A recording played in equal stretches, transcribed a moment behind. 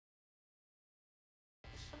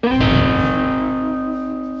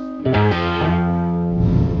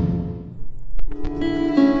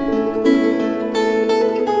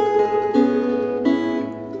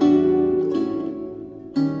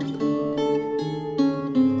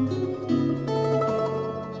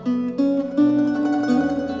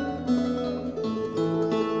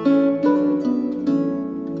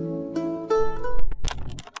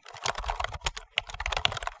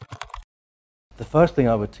first thing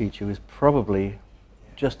I would teach you is probably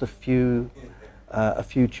just a few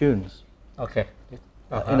tunes. Okay.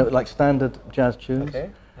 You know, like standard jazz tunes. Okay.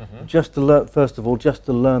 Just to learn, first of all, just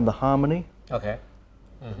to learn the harmony. Okay.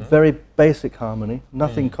 Very basic harmony,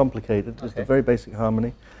 nothing complicated, just a very basic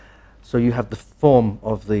harmony. So you have the form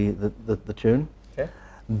of the tune. Okay.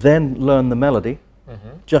 Then learn the melody,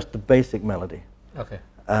 just the basic melody. Okay.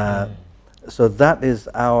 So that is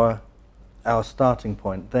our starting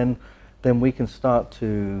point. Then we can start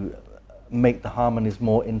to make the harmonies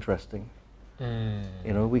more interesting.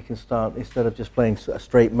 You know, we can start, instead of just playing a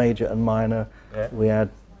straight major and minor, we add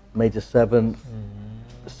major seventh,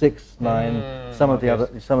 6, 9, some of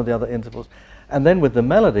the other intervals, and then with the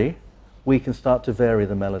melody, we can start to vary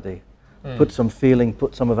the melody, put some feeling,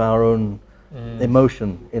 put some of our own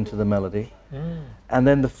emotion into the melody, and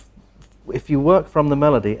then if you work from the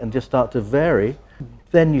melody and just start to vary,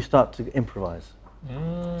 then you start to improvise.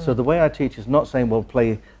 So the way I teach is not saying, well,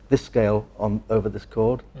 play this scale over this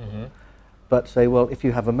chord, but say, well, if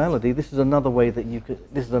you have a melody, this is another way that you could,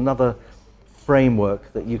 this is another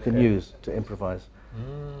framework that you can use to improvise.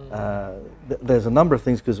 There's a number of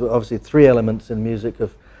things, because obviously 3 elements in music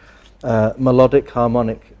of melodic,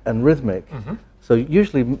 harmonic, and rhythmic. So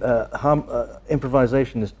usually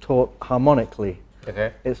improvisation is taught harmonically.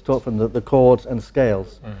 Okay. It's taught from the chords and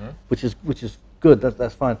scales, which is good.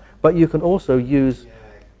 That's fine. But you can also use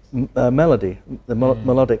melody, the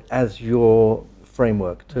melodic, as your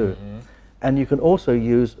framework too, and you can also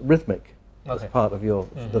use rhythmic as part of your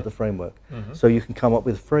the framework. So you can come up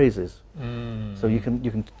with phrases. So you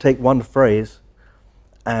can take one phrase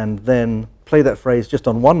and then play that phrase just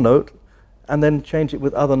on one note, and then change it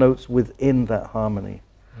with other notes within that harmony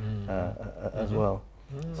as well.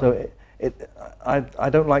 So I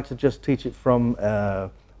don't like to just teach it from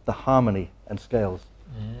the harmony and scales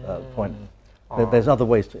point. There's other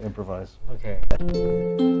ways to improvise. Okay.